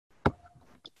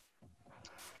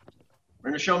We're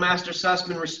going to show Master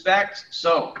Sussman respect.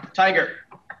 So, tiger.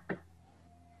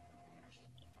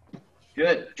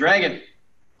 Good. Dragon.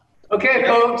 Okay,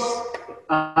 folks.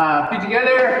 Feet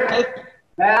together.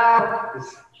 Now.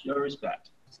 Show respect.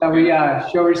 So we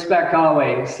show respect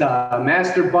always.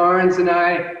 Master Barnes and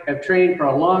I have trained for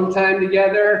a long time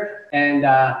together, and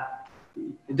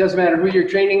it doesn't matter who you're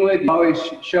training with, you always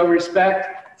show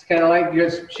respect. It's kind of like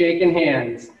just shaking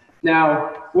hands.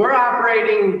 Now, we're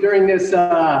operating during this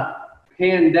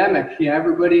pandemic. Yeah,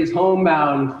 everybody's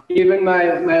homebound, even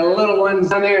my little ones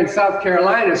down there in South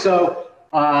Carolina. So,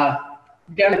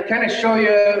 gonna kind of show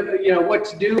you, what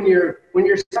to do when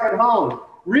you're stuck at home.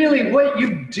 Really, what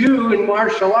you do in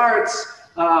martial arts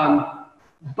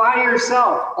by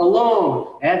yourself,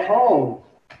 alone, at home,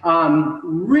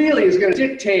 really is going to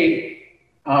dictate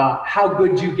how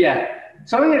good you get.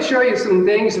 So I'm going to show you some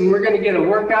things, and we're going to get a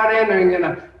workout in. I'm going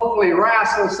to hopefully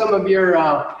wrestle some of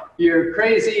your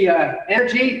crazy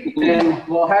energy, and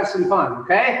we'll have some fun,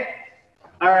 okay?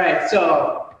 All right,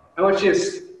 so I want you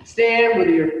to stand with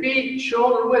your feet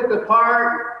shoulder width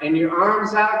apart and your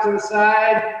arms out to the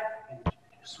side.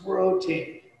 Just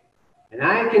rotate. And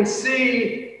I can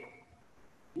see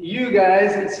you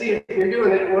guys and see if you're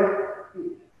doing it.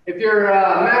 If you're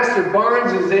Master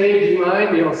Barnes' age in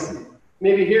mind, you'll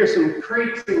maybe hear some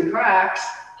creaks and cracks.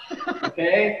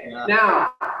 Okay? Yeah.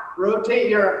 Now,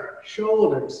 rotate your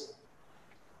shoulders.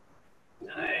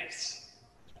 Nice.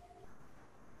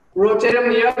 Rotate them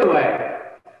the other way.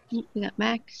 We got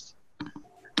Max.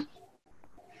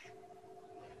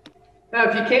 Now,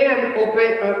 if you can,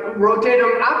 rotate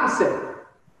them opposite.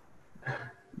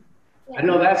 I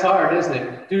know that's hard, isn't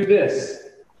it? Do this.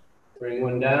 Bring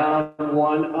one down,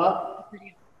 one up,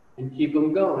 and keep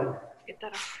them going. Get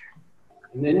that off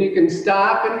there. And then you can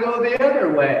stop and go the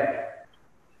other way.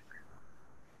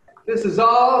 This is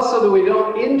all so that we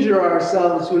don't injure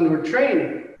ourselves when we're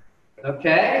training.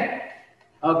 Okay?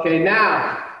 Okay,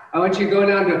 now, I want you to go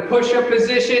down to push-up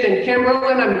position, and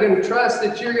Kimberlyn, I'm going to trust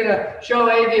that you're going to show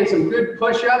Avian some good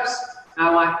push-ups. I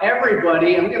want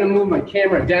everybody, I'm going to move my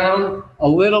camera down a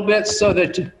little bit so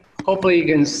that hopefully you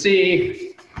can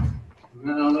see. I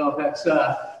don't know if that's,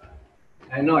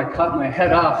 I know I cut my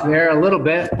head off there a little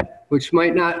bit, which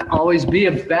might not always be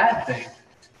a bad thing.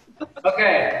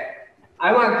 Okay,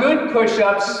 I want good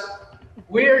push-ups.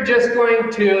 We're just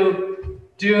going to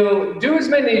do as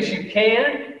many as you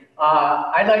can.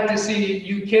 I'd like to see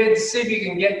you kids, see if you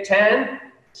can get 10,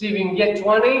 see if you can get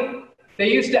 20.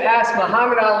 They used to ask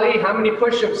Muhammad Ali how many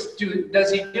push-ups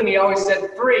does he do, and he always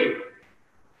said 3,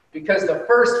 because the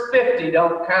first 50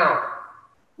 don't count.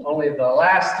 Only the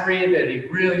last 3 that he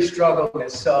really struggled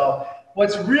with. So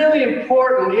what's really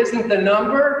important isn't the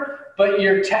number, but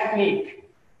your technique.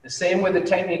 The same with the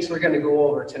techniques we're going to go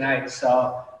over tonight.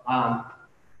 So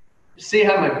see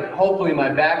how hopefully my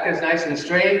back is nice and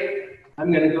straight.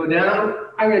 I'm going to go down,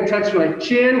 I'm going to touch my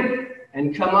chin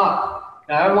and come up.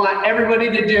 Now I want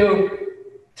everybody to do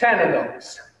 10 of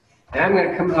those. And I'm going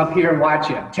to come up here and watch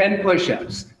you. 10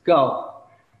 push-ups. Go.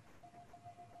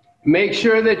 Make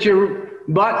sure that your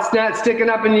butt's not sticking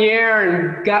up in the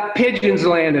air and got pigeons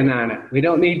landing on it. We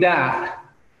don't need that.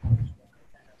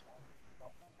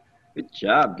 Good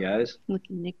job, guys. Look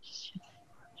at Nick.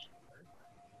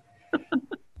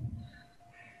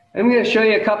 I'm going to show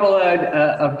you a couple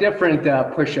of different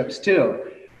push-ups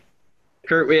too.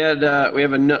 Kurt, we have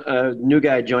a new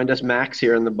guy joined us, Max,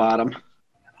 here in the bottom.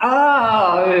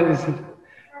 Oh,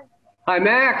 hi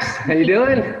Max, how you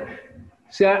doing?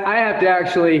 So I have to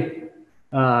actually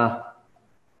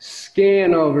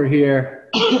scan over here.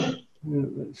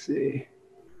 Let's see.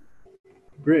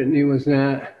 Brittany was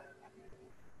not.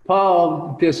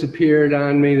 Paul disappeared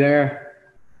on me there.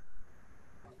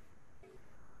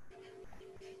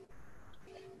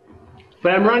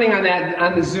 But I'm running on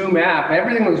the Zoom app.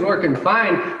 Everything was working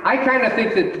fine. I kind of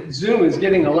think that Zoom is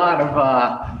getting a lot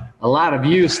of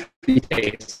use these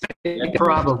days.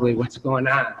 Probably what's going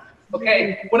on.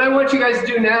 Okay, what I want you guys to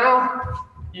do now,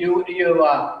 you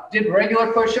did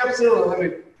regular push-ups. So let me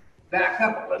back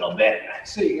up a little bit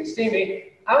so you can see me.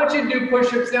 I want you to do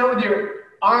push-ups now with your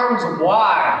arms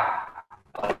wide.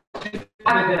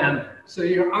 So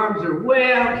your arms are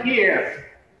way out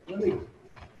here. Let me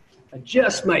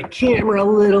adjust my camera a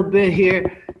little bit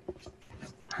here.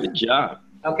 Good job.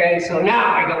 Okay, so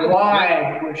now I got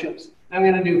wide push-ups. I'm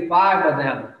going to do 5 of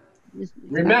them.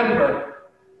 Remember,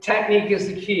 technique is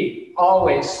the key.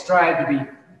 Always strive to be.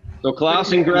 So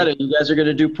Klaus and Greta, you guys are going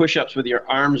to do push-ups with your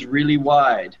arms really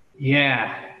wide.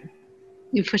 Yeah.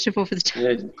 You push up over the top.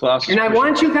 Yeah, Klaus. And I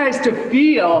want you guys to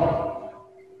feel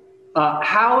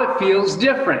how it feels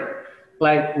different.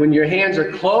 Like when your hands are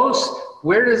close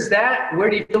Where do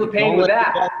you feel the pain with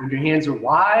that? When your hands are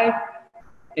wide?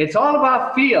 It's all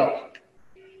about feel.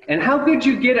 And how good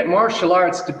you get at martial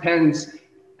arts depends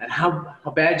on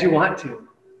how bad you want to.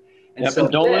 And Yep, so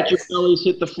and don't let your bellies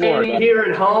hit the floor. training here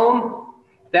at home,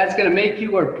 that's going to make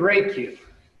you or break you.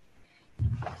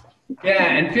 Yeah,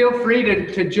 and feel free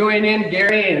to join in,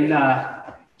 Gary, and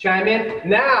chime in.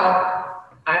 Now,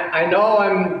 I know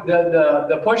I'm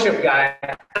the push-up guy.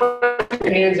 Put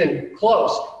your hands in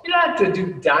close. You don't have to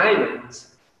do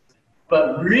diamonds,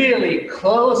 but really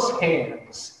close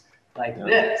hands, like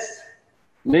this.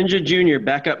 Ninja Junior,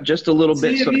 back up just a little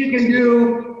bit. See if you can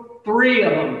do 3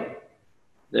 of them.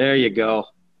 There you go.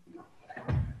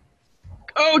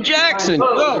 Oh, Jackson,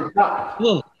 go.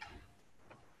 Oh.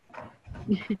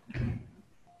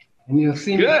 And you'll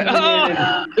see me coming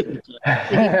in.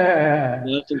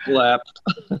 Nothing collapsed.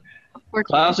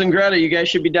 Klaus and Greta, you guys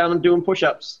should be down and doing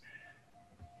push-ups.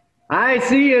 I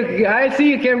see you,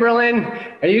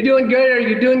 Kimberlyn. Are you doing good? Are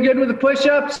you doing good with the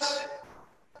push-ups?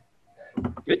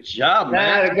 Good job,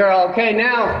 man. That girl. Okay,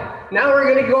 now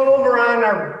we're gonna go over on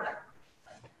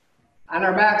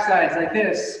our back sides like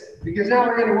this, because now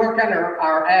we're gonna work on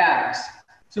our abs.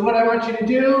 So what I want you to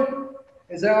do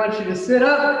is I want you to sit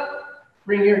up,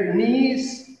 bring your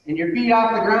knees and your feet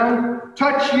off the ground,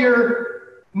 touch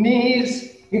your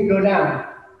knees, and go down.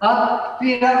 Up,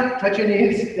 feet up, touch your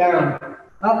knees, down.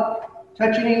 Up,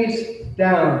 touch your knees,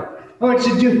 down. I want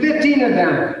you to do 15 of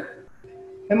them.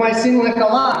 It might seem like a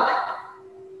lot.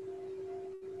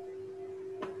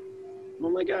 Oh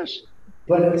my gosh.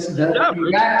 But it's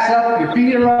your back's up, your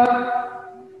feet are up.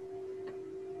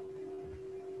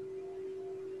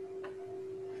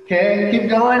 Okay, keep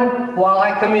going while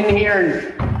I come in here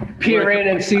and peer in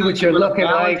and see what you're looking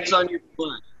like. On your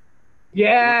butt.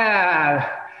 Yeah,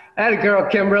 that a girl,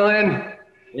 Kimberlyn.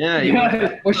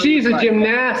 Yeah. Well, she's a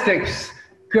gymnastics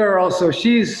girl, so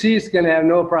she's gonna have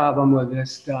no problem with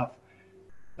this stuff.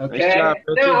 Okay. Nice job,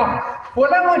 now,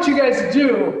 what I want you guys to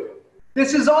do,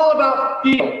 this is all about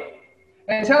feel.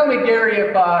 And tell me, Gary,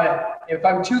 if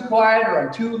I'm too quiet or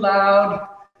I'm too loud.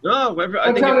 No,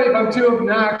 Tell me if I'm too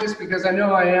obnoxious, because I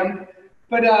know I am.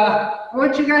 But I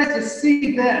want you guys to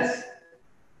see this.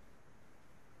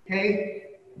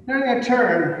 Okay? Now I'm going to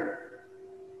turn.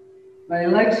 My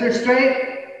legs are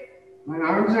straight. My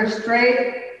arms are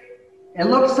straight. It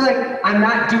looks like I'm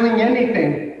not doing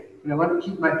anything. And I want to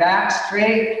keep my back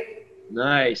straight.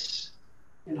 Nice.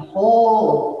 And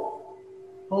hold.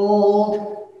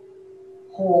 Hold.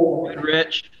 Hold. Good,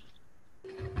 Rich.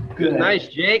 Good. Nice,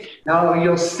 Jake. Now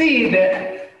you'll see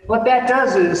that what that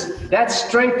does is that's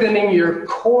strengthening your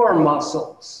core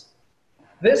muscles.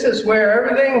 This is where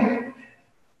everything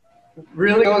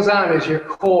really goes on, is your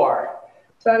core.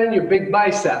 It's not in your big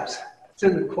biceps, it's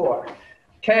in the core.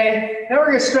 Okay, now we're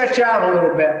gonna stretch out a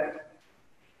little bit.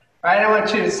 All right, I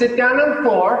want you to sit down on the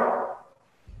floor,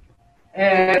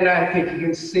 and I think you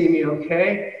can see me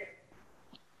okay.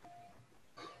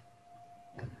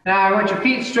 Now I want your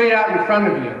feet straight out in front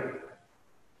of you.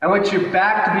 I want your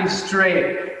back to be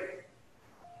straight.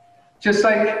 Just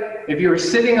like if you were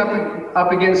sitting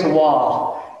up against a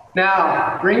wall.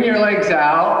 Now, bring your legs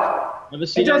out.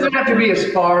 It doesn't have to be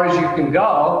as far as you can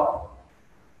go,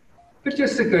 but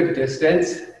just a good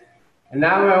distance. And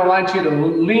now I want you to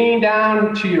lean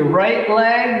down to your right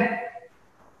leg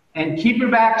and keep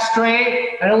your back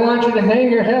straight. I don't want you to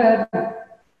hang your head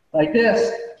like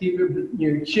this. Keep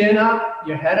your chin up,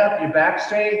 your head up, your back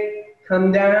straight.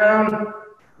 Come down.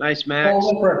 Nice, Max.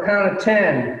 Hold it for a count of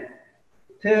 10.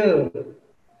 2,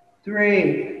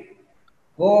 3,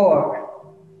 4,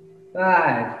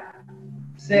 5,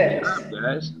 6, Good job,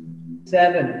 guys.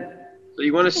 7. So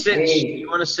you want to sit. 8, you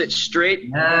want to sit straight,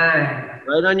 9.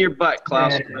 right on your butt,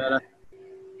 Klaus. 10.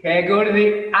 Okay, go to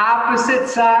the opposite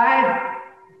side.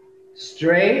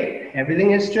 Straight.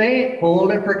 Everything is straight.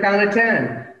 Hold it for a count of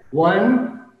 10.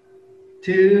 1,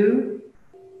 2,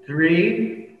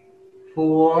 3,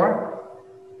 4,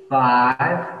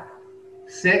 5,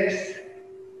 6,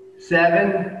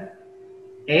 7,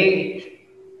 8,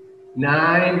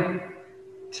 9,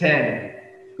 10.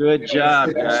 Good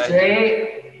job, guys.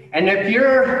 Straight. And if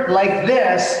you're like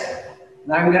this,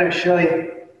 and I'm going to show you.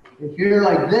 If you're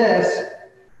like this,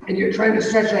 and you're trying to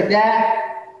stretch like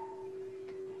that,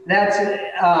 that's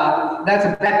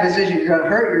a bad position. You're going to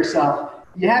hurt yourself.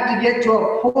 You have to get to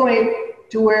a point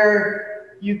to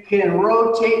where you can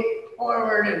rotate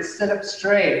forward and sit up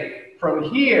straight. From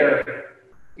here,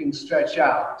 you can stretch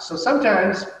out. So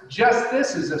sometimes just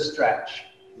this is a stretch.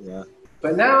 Yeah.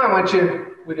 But now I want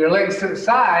you, with your legs to the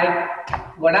side,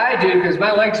 what I do, because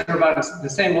my legs are about the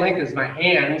same length as my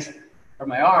hands or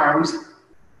my arms,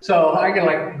 So I can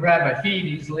like grab my feet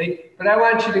easily, but I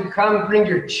want you to come bring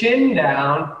your chin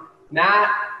down, not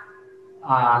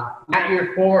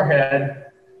your forehead,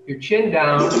 your chin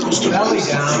down, belly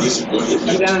down,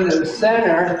 come down to the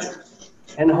center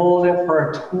and hold it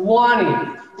for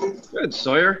 20. Good,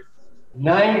 Sawyer.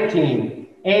 19,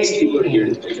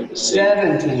 18,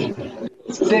 17,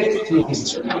 16,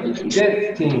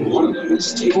 15,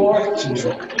 14,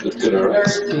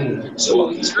 13,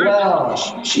 12,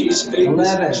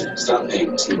 11,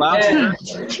 10,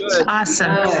 Awesome.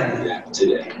 9,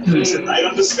 Tonight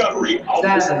on Discovery,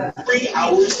 almost 3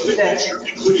 hours of adventure,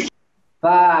 including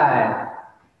 5,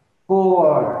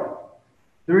 4,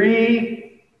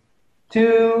 3,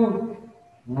 2,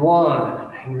 1.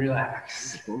 And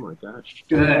relax. Oh my gosh.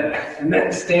 Good. And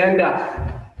then stand up.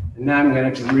 And now I'm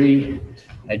going to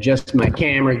readjust my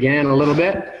camera again a little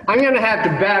bit. I'm going to have to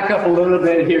back up a little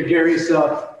bit here, Gary,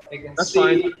 so they can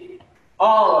see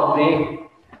all of me.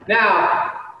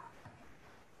 Now,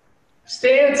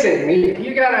 stancing.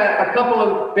 You got a couple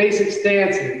of basic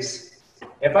stances.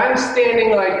 If I'm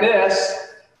standing like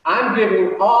this, I'm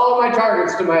giving all of my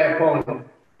targets to my opponent.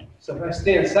 So if I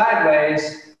stand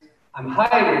sideways, I'm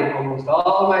hiding almost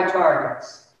all of my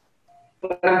targets.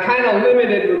 But I'm kind of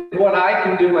limited with what I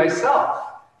can do myself.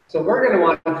 So we're going to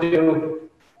want to do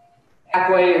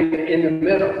halfway in the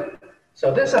middle.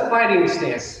 So this is a fighting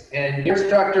stance. And your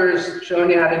instructor is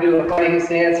showing you how to do a fighting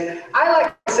stance. I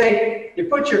like to say you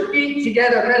put your feet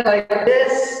together kind of like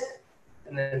this,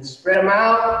 and then spread them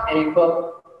out, and you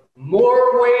put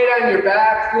more weight on your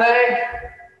back leg,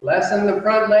 less on the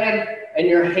front leg, and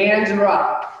your hands are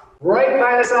up, right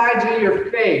by the sides of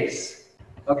your face.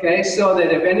 Okay, so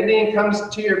that if anything comes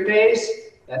to your face,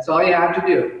 that's all you have to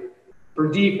do for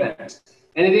defense.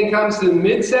 Anything comes to the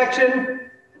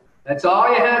midsection, that's all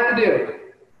you have to do.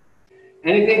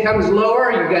 Anything comes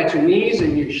lower, you got your knees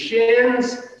and your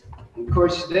shins. And of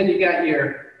course, then you got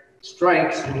your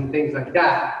strikes and things like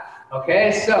that.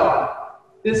 Okay, so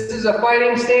this is a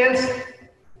fighting stance.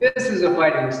 This is a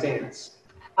fighting stance.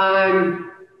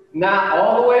 I'm not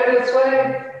all the way this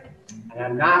way, and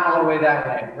I'm not all the way that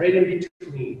way. I'm right in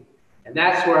between. And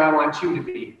that's where I want you to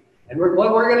be. And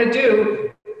what we're going to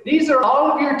do, these are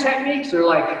all of your techniques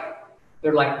are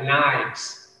they're like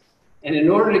knives. And in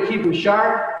order to keep them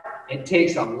sharp, it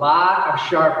takes a lot of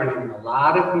sharpening, a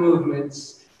lot of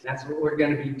movements. That's what we're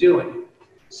going to be doing.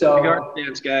 So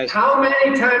how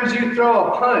many times you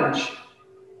throw a punch,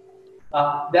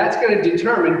 that's going to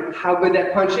determine how good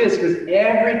that punch is, because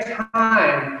every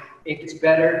time it gets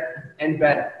better and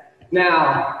better.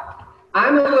 Now,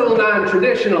 I'm a little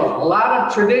non-traditional. A lot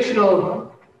of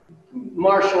traditional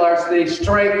martial arts, they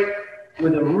strike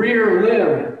with a rear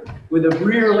limb, with a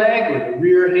rear leg, with a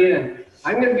rear hand.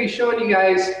 I'm going to be showing you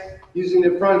guys using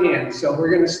the front hand. So we're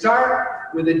going to start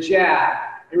with a jab.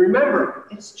 And remember,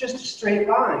 it's just a straight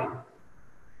line.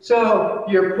 So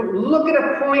you're look at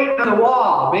a point on the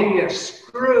wall, maybe a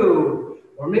screw,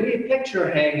 or maybe a picture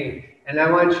hanging. And I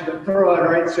want you to throw it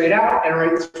right straight out and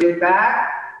right straight back.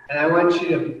 And I want you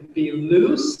to be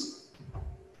loose,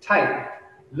 tight,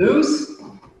 loose,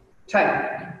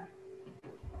 tight,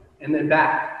 and then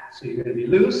back. So you're going to be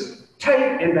loose,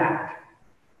 tight, and back.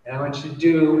 And I want you to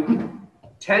do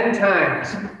 10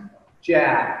 times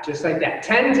jab, just like that.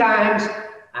 10 times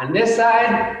on this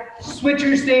side, switch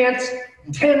your stance,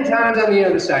 10 times on the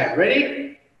other side.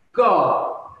 Ready?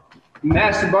 Go.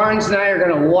 Master Barnes and I are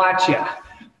going to watch you.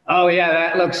 Oh, yeah,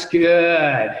 that looks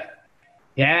good.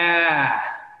 Yeah.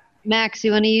 Max,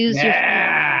 you want to use your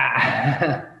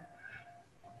phone?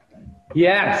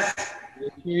 Yes.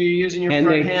 You're using your and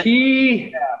front the hand.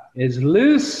 key is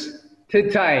loose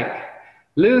to tight.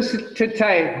 Loose to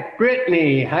tight.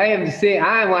 Brittany,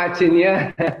 I'm watching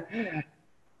you.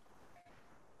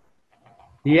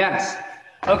 Yes.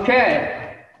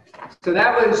 Okay. So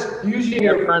that was using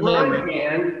your front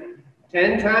hand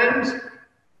 10 times.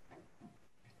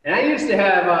 And I used to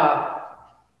have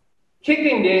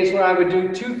kicking days where I would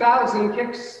do 2,000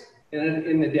 kicks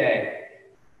in the day.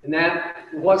 And that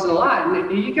wasn't a lot.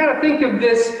 And you got to think of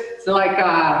this like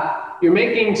you're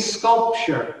making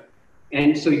sculpture.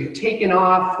 And so you're taking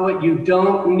off what you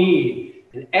don't need.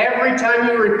 And every time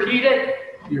you repeat it,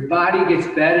 your body gets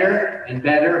better and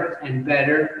better and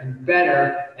better and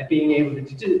better at being able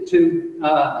to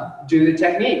do the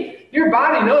technique. Your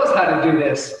body knows how to do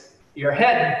this. Your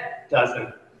head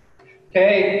doesn't.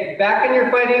 Okay, back in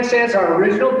your fighting stance, our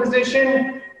original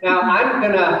position. Now I'm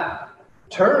going to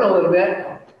turn a little bit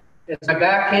as my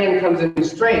backhand comes in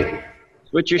straight.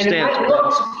 Switch your stance. It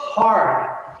looks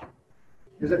hard.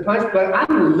 There's a punch, but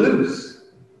I'm loose.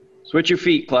 Switch your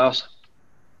feet, Klaus.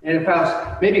 And if I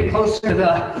was maybe closer to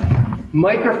the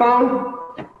microphone,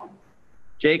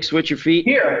 Jake, switch your feet.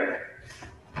 Here.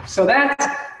 So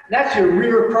that's your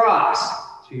rear cross.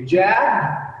 So you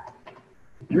jab,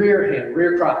 rear hand,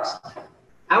 rear cross.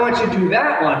 I want you to do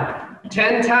that one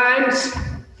 10 times.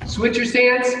 Switch your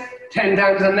stance, 10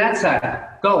 times on that side.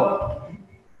 Go.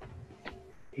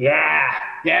 Yeah,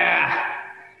 yeah.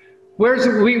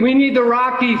 We need the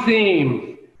Rocky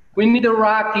theme. We need the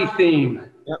Rocky theme.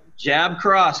 Yep. Jab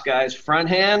cross, guys. Front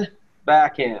hand,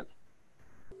 back hand.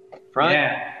 Front,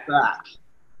 back.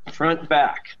 Front,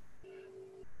 back.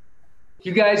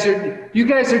 You guys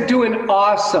are doing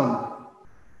awesome.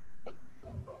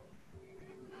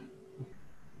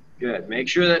 Good. Make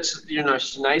sure that's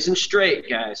nice and straight,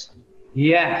 guys.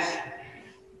 Yes.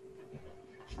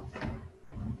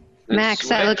 Max,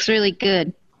 that looks really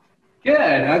good. Good.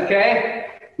 Okay.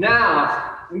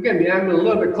 Now I'm a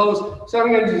little bit close, so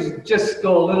I'm gonna just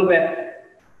go a little bit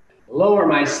lower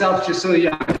myself, just so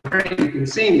you can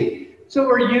see me. So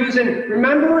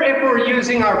remember, if we're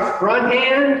using our front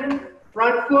hand,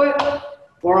 front foot,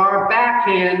 or our back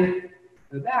hand,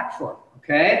 the back foot.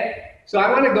 Okay. So I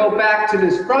want to go back to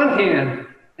this front hand,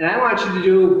 and I want you to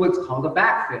do what's called a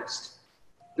back fist.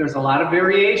 There's a lot of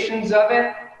variations of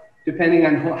it, depending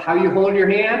on how you hold your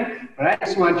hand, but I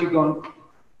just want you going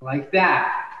like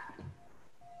that.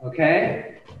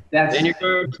 Okay? That's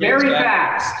very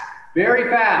fast, very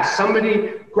fast.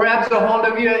 Somebody grabs a hold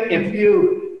of you. If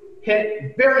you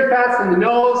hit very fast in the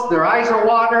nose, their eyes are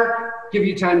water, give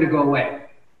you time to go away.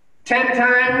 10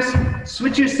 times,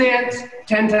 switch your stance,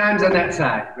 10 times on that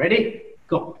side. Ready?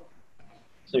 Go.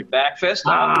 So your back fist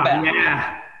on the back.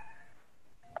 Yeah.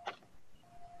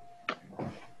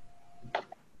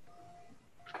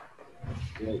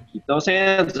 Good. Keep those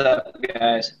hands up,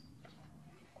 guys.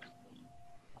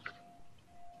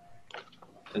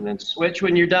 And then switch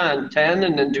when you're done. 10,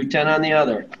 and then do 10 on the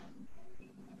other.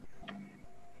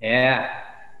 Yeah.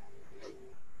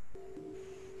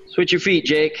 Switch your feet,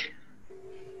 Jake.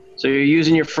 So you're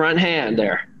using your front hand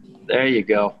there. There you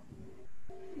go.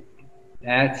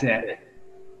 That's it.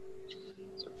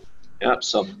 Yep,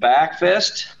 so back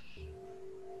fist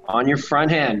on your front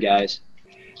hand, guys.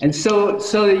 And so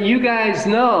that you guys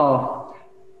know,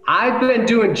 I've been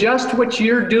doing just what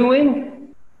you're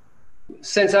doing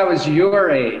since I was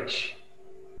your age.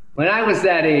 When I was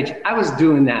that age, I was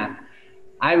doing that.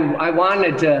 I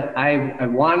wanted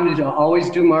to always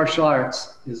do martial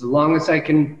arts as long as I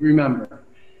can remember.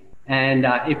 And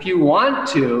if you want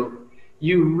to,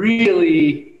 you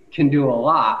really can do a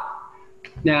lot.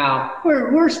 Now,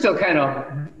 we're still kind of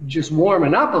just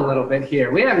warming up a little bit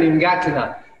here. We haven't even got to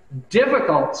the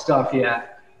difficult stuff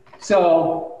yet.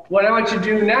 So what I want you to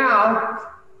do now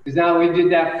is, now we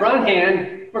did that front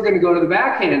hand, we're going to go to the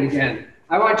back hand again.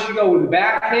 I want you to go with the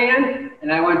back hand,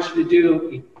 and I want you to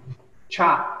do a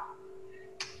chop.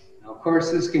 Now, of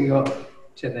course, this can go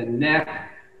to the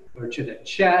neck or to the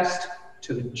chest,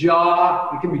 to the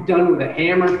jaw. It can be done with a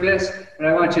hammer fist, but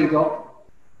I want you to go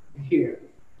here.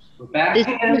 So back This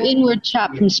hand. is inward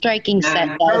chop from striking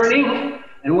set, guys.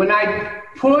 And when I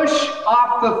push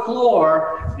off the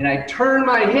floor and I turn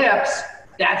my hips,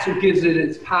 that's what gives it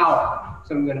its power.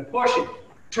 So I'm going to push it,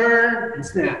 turn, and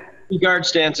snap. Guard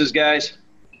stances, guys.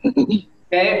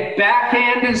 Okay, back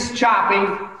hand is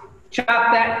chopping. Chop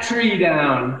that tree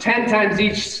down 10 times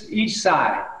each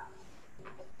side.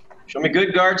 Show me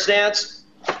good guard stance,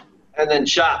 and then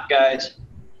chop, guys.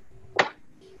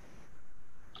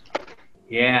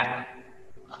 Yeah.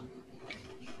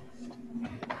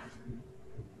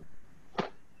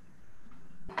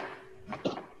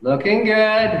 Looking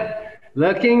good.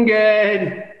 Looking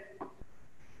good.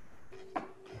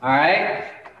 All right.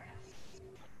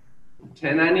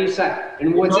 10 on each side.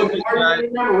 And what's important to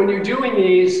remember when you're doing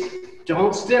these,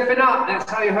 don't stiffen up.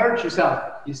 That's how you hurt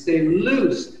yourself. You stay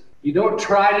loose. You don't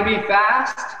try to be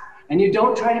fast, and you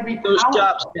don't try to be powerful. Those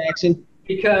chops, Jackson.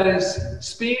 Because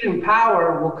speed and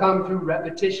power will come through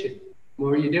repetition. The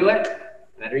more you do it,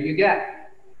 the better you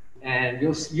get. And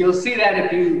you'll see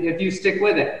that if you stick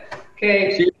with it.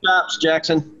 Okay. See your chops,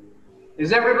 Jackson.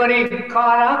 Is everybody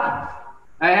caught up?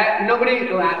 I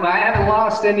haven't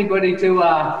lost anybody to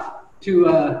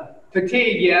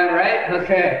fatigue yet, right?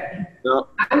 Okay. No.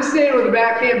 I'm staying with the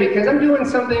back hand because I'm doing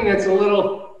something that's a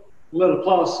little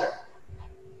closer.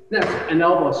 That's an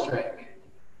elbow strike.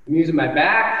 I'm using my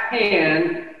back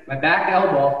hand, my back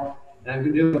elbow, and I'm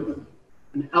going to do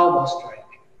an elbow strike.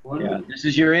 This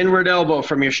is your inward elbow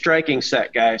from your striking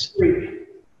set, guys. 3.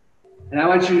 And I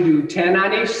want you to do 10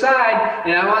 on each side,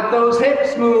 and I want those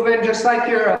hips moving just like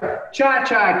you're a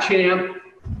cha-cha champ,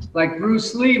 like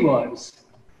Bruce Lee was.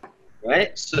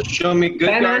 Right? So show me good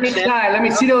 10 on guard each stance. side. Let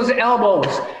me see those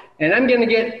elbows. And I'm going to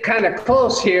get kind of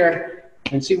close here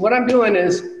And see, what I'm doing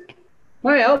is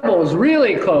my elbow is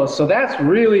really close, so that's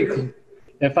really,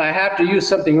 if I have to use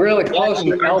something really close,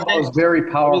 your elbow is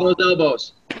very powerful. Those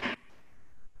elbows.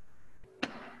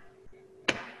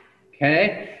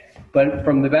 Okay, but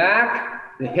from the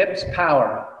back, the hips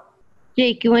power.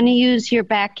 Jake, you want to use your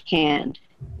backhand.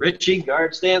 Richie,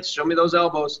 guard stance. Show me those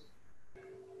elbows.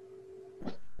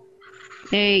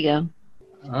 There you go.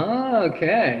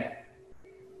 Okay.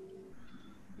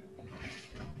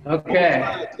 Okay.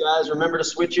 Right, guys, remember to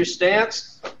switch your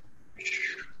stance.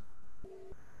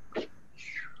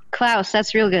 Klaus,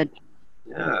 that's real good.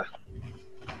 Yeah.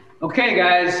 Okay,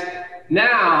 guys.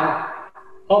 Now,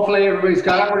 hopefully everybody's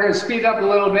got up. We're going to speed up a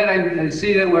little bit. I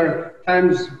see that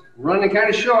time's running kind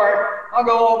of short. I'll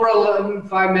go over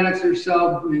 5 minutes or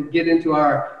so and get into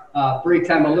our break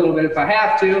time a little bit if I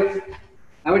have to.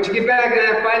 I want you to get back in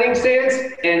that fighting stance,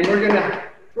 and we're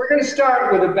gonna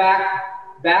start with a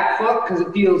back foot because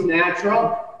it feels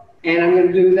natural, and I'm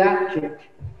gonna do that kick.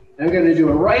 I'm gonna do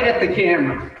it right at the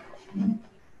camera.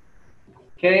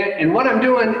 Okay, and what I'm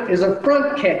doing is a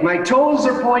front kick. My toes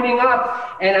are pointing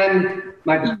up, and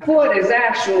my foot is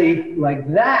actually like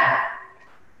that.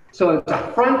 So it's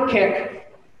a front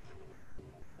kick,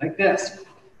 like this.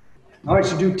 I want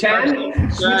you to do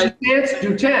 10. Switch your stance,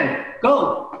 do 10.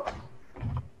 Go.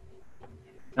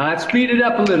 Now let's speed it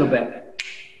up a little bit.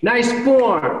 Nice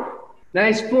form.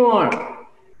 Nice form.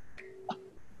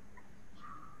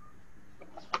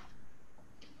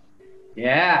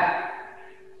 Yeah.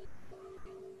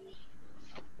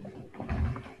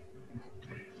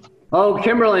 Oh,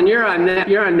 Kimberlyn, you're a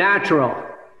natural.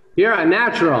 You're a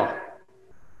natural.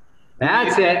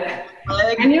 That's it.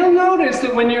 And you'll notice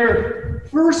that when you're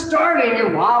first starting,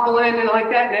 you're wobbling and like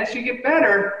that, and as you get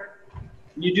better.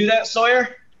 You do that,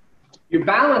 Sawyer? Your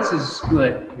balance is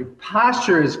good. Your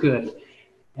posture is good.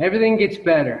 Everything gets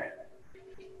better.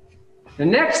 The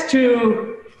next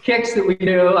two kicks that we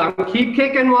do, I'm going to keep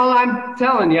kicking while I'm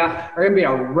telling you, are going to be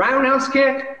a roundhouse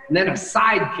kick and then a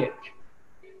side kick.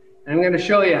 And I'm going to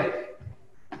show you.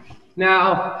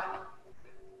 Now,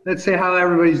 let's see how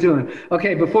everybody's doing.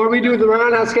 Okay, before we do the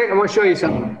roundhouse kick, I want to show you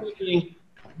something.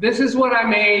 This is what I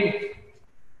made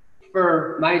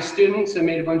for my students. I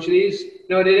made a bunch of these. You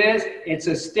know what it is? It's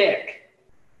a stick.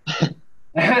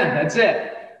 That's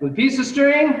it. With a piece of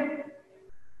string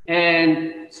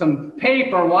and some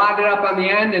paper wadded up on the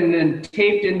end and then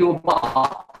taped into a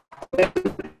ball.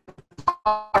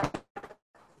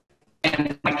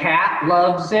 And my cat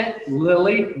loves it.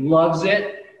 Lily loves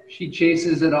it. She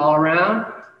chases it all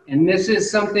around. And this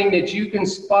is something that you can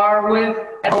spar with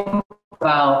at home,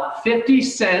 about 50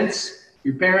 cents.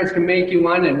 Your parents can make you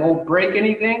one and it won't break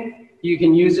anything. You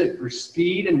can use it for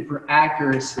speed and for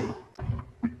accuracy.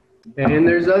 And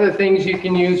there's other things you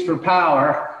can use for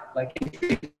power, like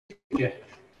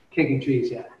kicking trees,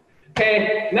 yeah.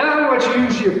 Okay, now I want you to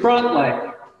use your front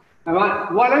leg.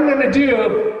 What I'm going to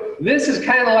do, this is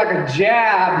kind of like a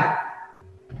jab,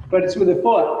 but it's with a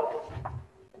foot.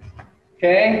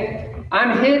 Okay,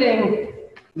 I'm hitting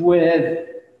with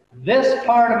this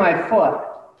part of my foot.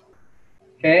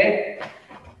 Okay.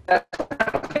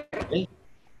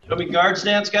 Show me guard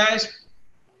stance, guys.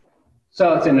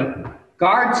 So it's in a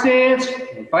guard stance,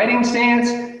 fighting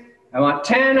stance. I want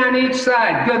 10 on each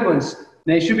side, good ones.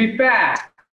 They should be fast.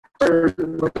 Or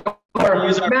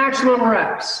maximum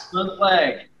reps. Front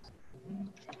leg.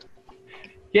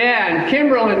 Yeah, and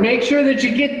Kimberlyn, make sure that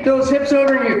you get those hips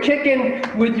over and you're kicking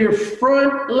with your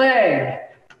front leg.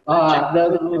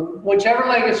 Whichever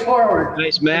leg is forward.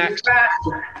 Nice, Max.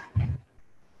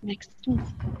 Next.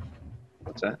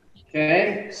 What's that?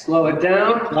 Okay, slow it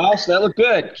down. Nice, that looked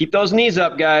good. Keep those knees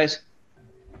up, guys.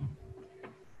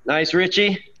 Nice,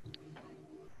 Richie.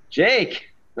 Jake,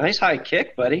 nice high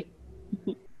kick, buddy.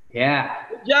 Yeah.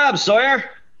 Good job, Sawyer.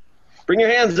 Bring your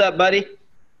hands up, buddy.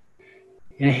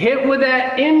 And hit with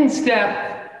that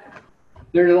instep.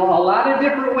 There's a lot of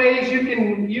different ways you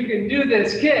can do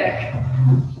this kick.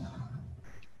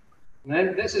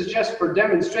 And this is just for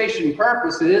demonstration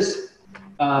purposes.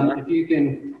 If you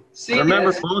can see,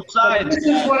 remember this, both sides. This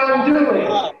is what I'm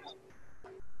doing.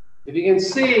 If you can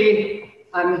see,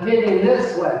 I'm hitting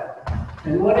this way.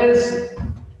 And what is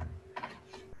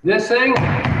this thing?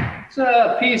 It's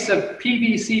a piece of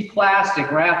PVC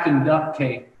plastic wrapped in duct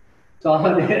tape. That's all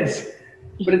it is.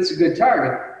 But it's a good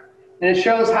target. And it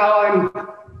shows how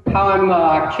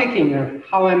I'm kicking or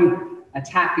how I'm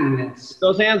attacking this.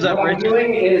 Those hands up, What I'm Richie.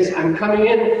 doing is I'm coming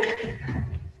in.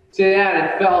 See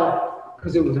that? It fell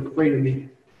because it was afraid of me.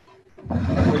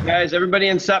 Okay, guys, everybody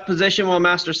in set position while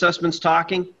Master Sussman's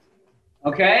talking.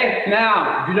 Okay,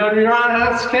 now, if you're done your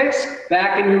roundhouse kicks,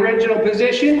 back in your original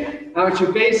position. I want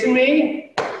you facing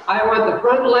me. I want the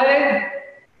front leg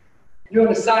doing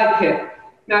a side kick.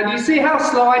 Now, do you see how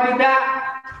slow I did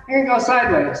that? I'm gonna go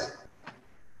sideways.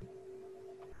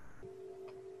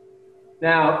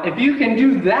 Now, if you can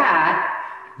do that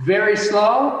very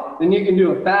slow, then you can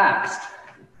do it fast.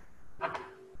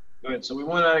 Good, so we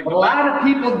want to A lot of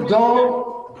people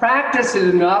don't practice it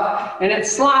enough, and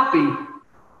it's sloppy,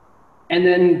 and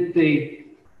then they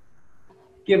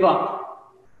give up.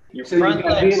 So you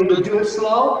got to be able to do it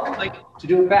slow, to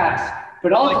do it fast.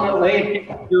 But ultimately,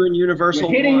 doing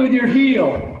universal you're hitting with your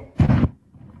heel.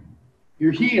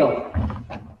 Your heel.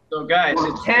 So guys,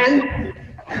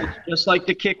 it's just like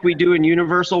the kick we do in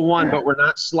universal 1, but we're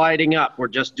not sliding up. We're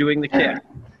just doing the kick.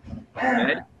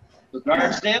 Okay? So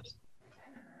guard stance.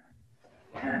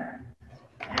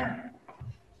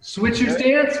 Switch your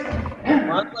stance.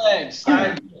 Front leg,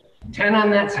 side. 10 on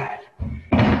that side.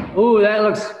 Ooh, that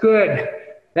looks good.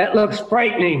 That looks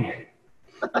frightening.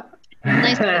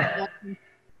 Nice.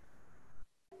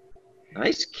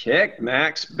 Nice kick,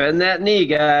 Max. Bend that knee,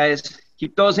 guys.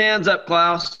 Keep those hands up,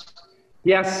 Klaus.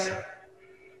 Yes.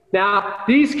 Now,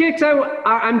 these kicks,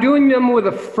 I'm doing them with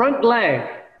a front leg.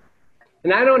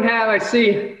 And I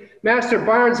see Master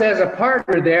Barnes has a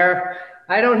partner there.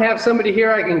 I don't have somebody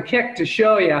here I can kick to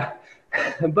show you.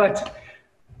 But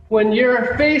when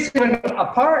you're facing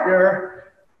a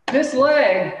partner, this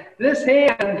leg, this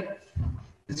hand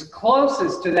is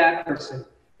closest to that person.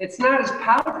 It's not as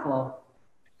powerful,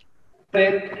 but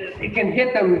it can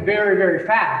hit them very, very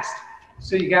fast.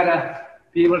 So you gotta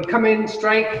be able to come in,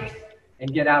 strike,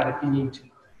 and get out if you need to.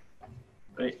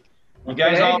 Right. You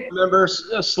guys all remember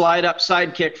a slide up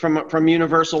side kick from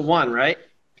Universal 1, right?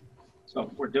 So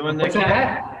we're doing the What's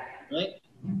that? Right?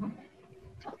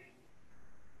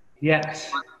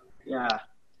 Yes. Yeah.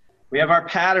 We have our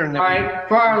pattern. All right,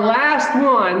 for our last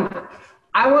one,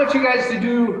 I want you guys to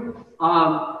do,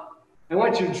 I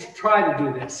want you to try to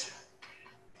do this.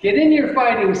 Get in your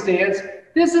fighting stance.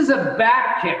 This is a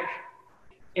back kick.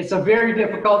 It's a very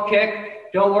difficult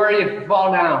kick. Don't worry if you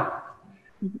fall down.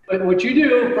 But what you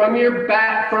do from your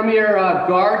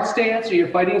guard stance or your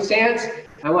fighting stance,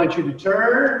 I want you to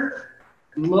turn,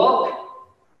 look,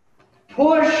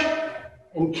 push,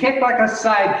 and kick like a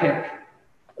side kick.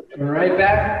 And right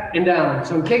back and down.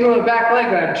 So I'm kicking with the back leg,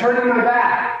 but I'm turning my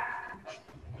back.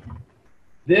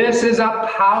 This is a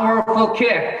powerful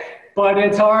kick, but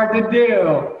it's hard to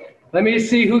do. Let me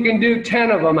see who can do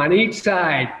 10 of them on each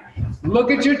side.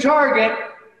 Look at your target.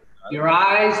 Your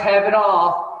eyes have it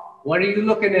off. What are you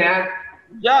looking at?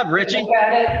 Good job, Richie. Look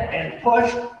at it and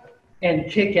push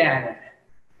and kick at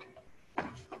it.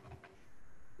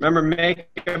 Remember, make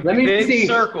a big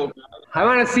circle. I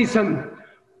want to see some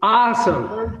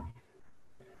awesome.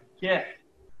 Yeah.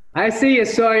 I see you,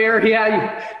 Sawyer.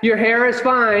 Yeah, your hair is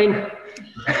fine.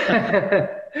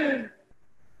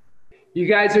 You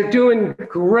guys are doing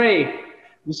great.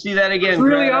 You see that again. What's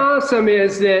really awesome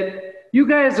is that you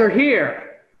guys are here.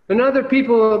 And other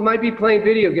people might be playing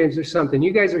video games or something.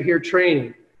 You guys are here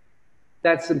training.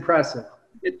 That's impressive.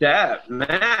 Get that,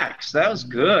 Max. That was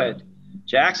good.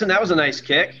 Jackson, that was a nice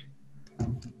kick.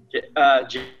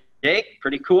 Jake,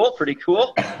 pretty cool, pretty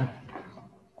cool.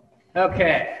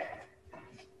 Okay.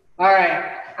 All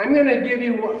right. I'm going to give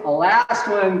you a last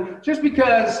one just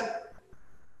because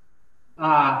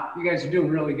you guys are doing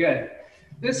really good.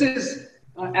 This is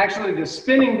actually the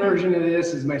spinning version of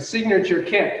this is my signature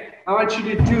kick. I want you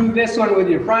to do this one with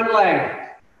your front leg.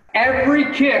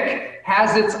 Every kick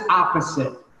has its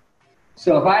opposite.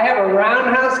 So if I have a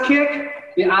roundhouse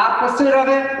kick, the opposite of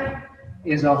it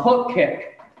is a hook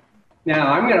kick.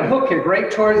 Now I'm going to hook kick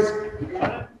right towards,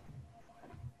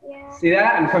 see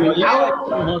that? I'm coming out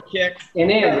hook kick. and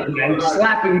in and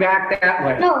slapping back that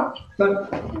way. No, So,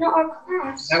 not our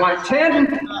class. I want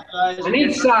 10 on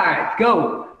each side.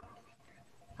 Go.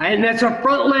 And that's a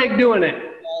front leg doing it.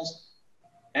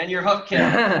 And your hook kick.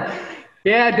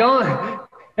 Yeah, don't.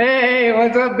 Hey,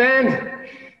 what's up, Ben?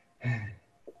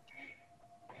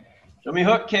 Show me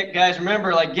hook kick, guys.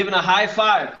 Remember, like giving a high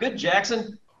five. Good,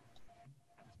 Jackson.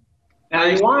 Now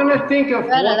you want to think of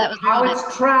how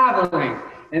it's traveling.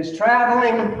 It's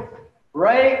traveling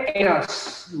right in a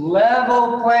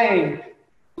level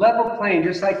plane,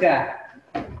 just like that.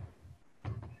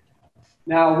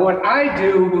 Now what I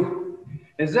do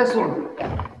is this one.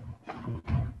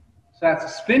 So that's a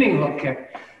spinning hook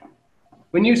kick.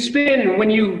 When you spin and when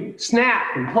you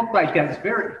snap and hook like that, it's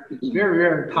very,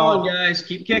 very Come powerful. on, guys.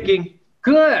 Keep kicking.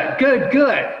 Good, good,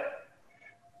 good.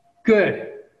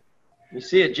 Good. You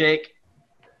see it, Jake.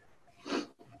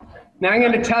 Now I'm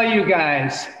going to tell you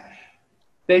guys,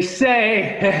 they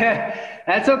say,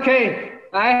 that's okay.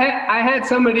 I had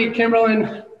somebody,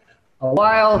 Kimberlyn,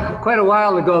 quite a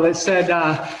while ago that said,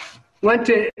 went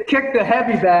to kick the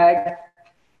heavy bag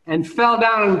and fell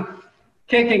down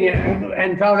kicking it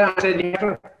and fell down. I said,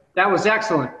 yeah, that was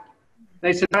excellent.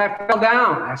 They said, but I fell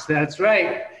down. I said, that's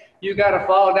right. You got to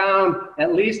fall down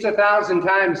at least 1,000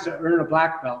 times to earn a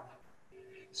black belt.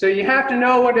 So you have to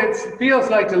know what it feels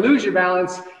like to lose your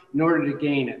balance in order to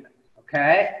gain it,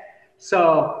 okay?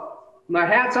 So my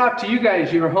hat's off to you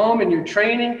guys. You're home and you're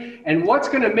training, and what's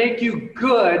going to make you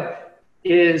good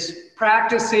is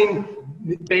practicing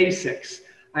the basics.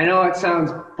 I know it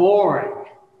sounds boring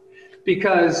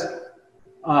because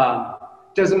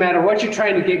doesn't matter what you're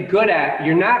trying to get good at.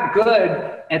 You're not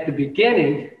good at the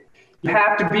beginning. You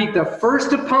have to beat the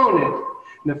first opponent,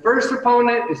 and the first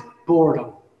opponent is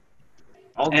boredom.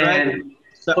 And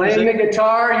playing the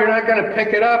guitar, you're not going to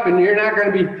pick it up, and you're not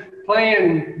going to be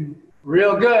playing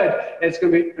real good. It's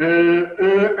going to be,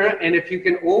 and if you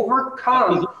can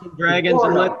overcome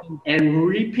boredom and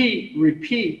repeat,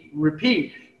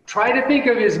 try to think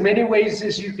of as many ways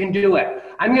as you can do it.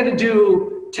 I'm going to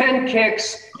do 10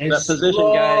 kicks as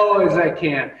slow as I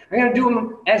can. I'm going to do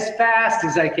them as fast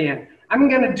as I can. I'm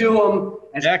going to do them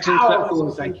as powerful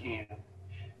as I can.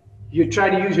 You try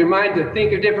to use your mind to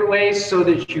think of different ways so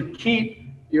that you keep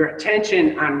your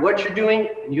attention on what you're doing,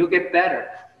 and you'll get better.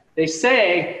 They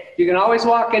say you can always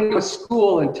walk into a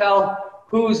school and tell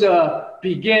who's a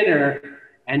beginner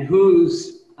and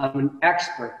who's an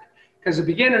expert, because the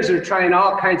beginners are trying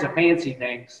all kinds of fancy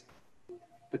things,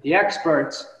 but the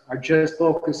experts are just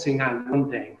focusing on one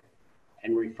thing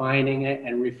and refining it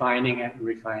and refining it and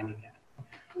refining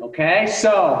it. Okay,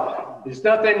 so there's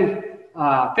nothing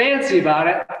fancy about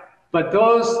it, but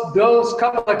those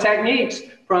couple of techniques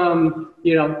from,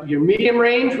 you know, your medium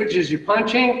range, which is your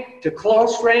punching, to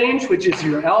close range, which is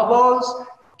your elbows,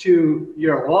 to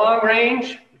your long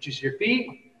range, which is your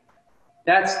feet,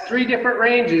 that's 3 different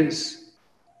ranges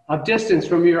of distance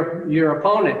from your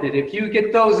opponent, that if you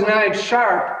get those knives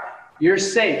sharp, you're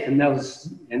safe in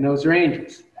those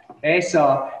ranges. Okay,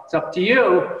 so it's up to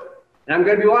you, and I'm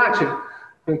going to be watching.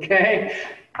 Okay,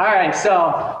 all right,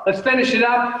 so let's finish it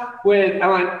up with, I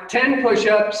want 10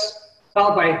 push-ups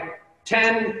followed by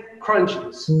 10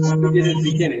 crunches. We did at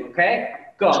the beginning, okay?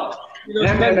 Go. And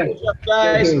I'm going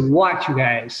to watch you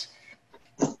guys.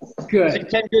 Good.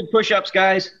 10 good push-ups,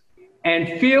 guys.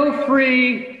 And feel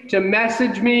free to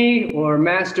message me or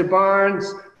Master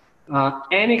Barnes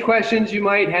any questions you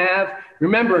might have.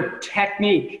 Remember,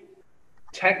 technique.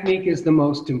 Technique is the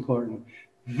most important.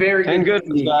 Very good. 10 good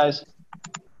ones, guys.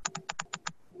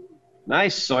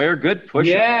 Nice, Sawyer. Good push-ups.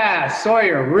 Yeah,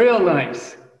 Sawyer. Real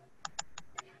nice.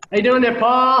 How you doing there,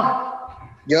 Paul?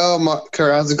 Yo,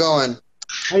 Kurt, how's it going?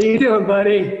 How you doing,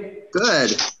 buddy?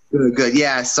 Good. Good.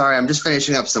 Yeah, sorry, I'm just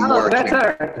finishing up some work. That's all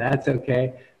right. That's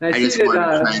okay. I see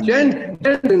that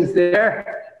Jensen's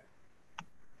there.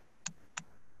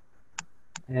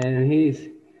 And he's,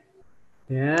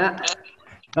 yeah.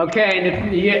 Okay,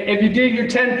 and if you did your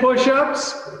 10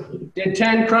 push-ups, did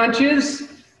 10 crunches,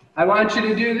 I want you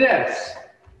to do this.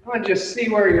 I want you to see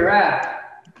where you're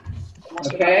at.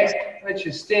 Okay? I want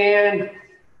you to stand,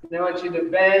 and I want you to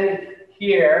bend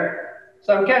here.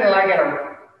 So I'm kind of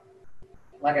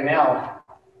like an L.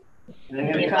 And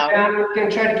I'm going to come down, I'm going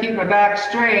to try to keep my back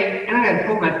straight, and I'm going to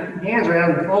put my hands right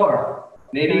on the floor.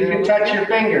 Maybe you can touch your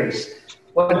fingers.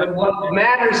 What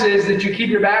matters is that you keep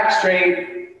your back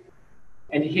straight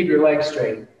and you keep your legs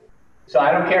straight. So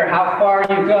I don't care how far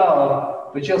you go,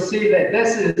 but you'll see that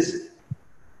this is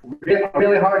a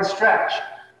really hard stretch.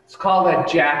 It's called a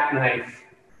jackknife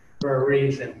for a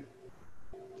reason.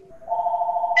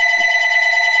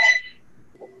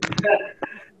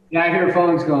 Yeah, I hear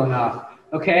phones going off.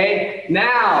 Okay,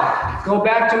 now go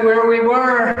back to where we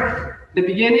were at the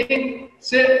beginning.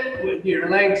 Sit with your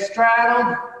legs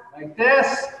straddled like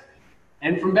this.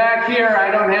 And from back here,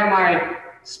 I don't have my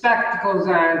spectacles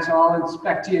on, so I'll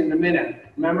inspect you in a minute.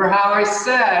 Remember how I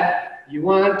said you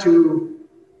want to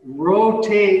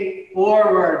rotate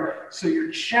forward so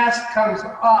your chest comes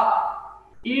up.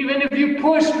 Even if you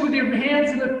push with your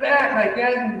hands in the back like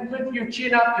that and lift your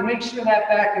chin up to make sure that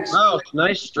back is straight. Oh,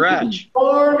 nice stretch.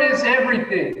 Form is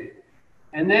everything.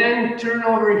 And then turn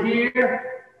over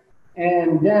here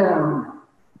and down.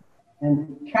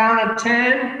 And count of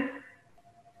 10.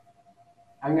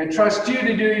 I'm going to trust you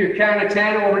to do your count of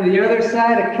 10 over to the other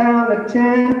side, a count of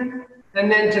 10.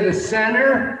 And then to the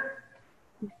center,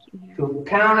 to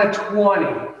count of 20.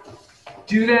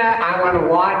 Do that. I want to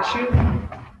watch you.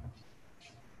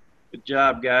 Good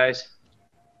job, guys.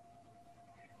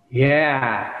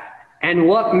 Yeah. And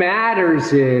what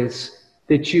matters is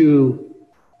that you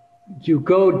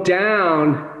go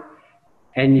down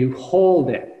and you hold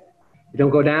it. You don't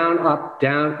go down, up,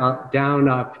 down, up, down,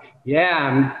 up.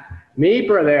 Yeah,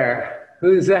 Meeper there.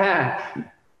 Who's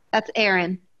that? That's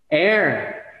Aaron.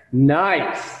 Aaron.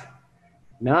 Nice.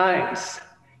 Nice.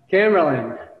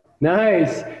 Kimberlyn.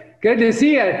 Nice. Good to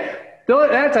see you.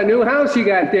 That's a new house you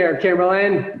got there,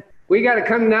 Kimberlyn. We got to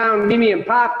come down, Mimi and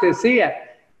Pop, to see it.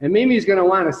 And Mimi's going to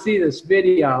want to see this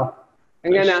video.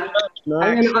 I'm gonna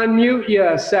unmute you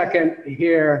a second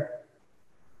here.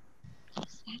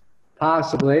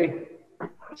 Possibly.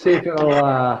 See if it'll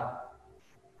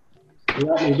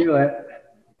let me do it.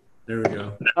 There we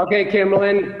go. Okay,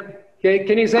 Kimberlyn.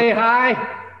 Can you say hi?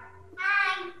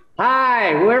 Hi.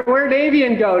 Hi. Where'd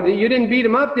Avian go? You didn't beat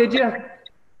him up, did you?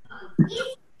 He's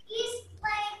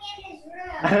playing in his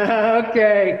room.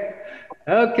 Okay.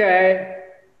 Okay.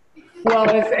 Well,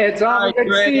 it's all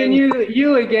good seeing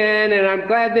you again, and I'm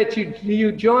glad that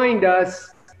you joined us.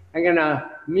 I'm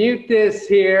gonna mute this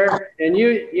here, and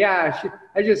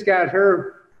I just got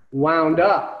her wound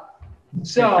up.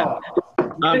 So,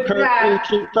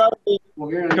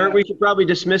 Kurt, we should probably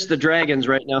dismiss the Dragons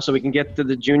right now so we can get to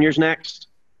the juniors next.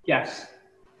 Yes.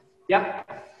 Yep.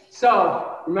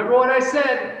 So, remember what I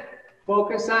said.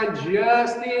 Focus on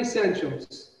just the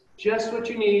essentials. Just what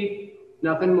you need,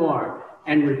 nothing more.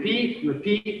 And repeat,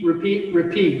 repeat, repeat,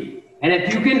 repeat. And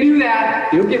if you can do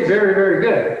that, you'll get very, very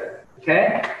good.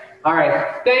 Okay? All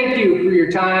right. Thank you for your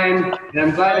time. And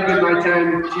I'm glad I gave my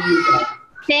time to you guys.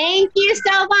 Thank you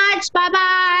so much.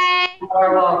 Bye-bye. You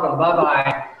are welcome.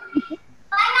 Bye-bye.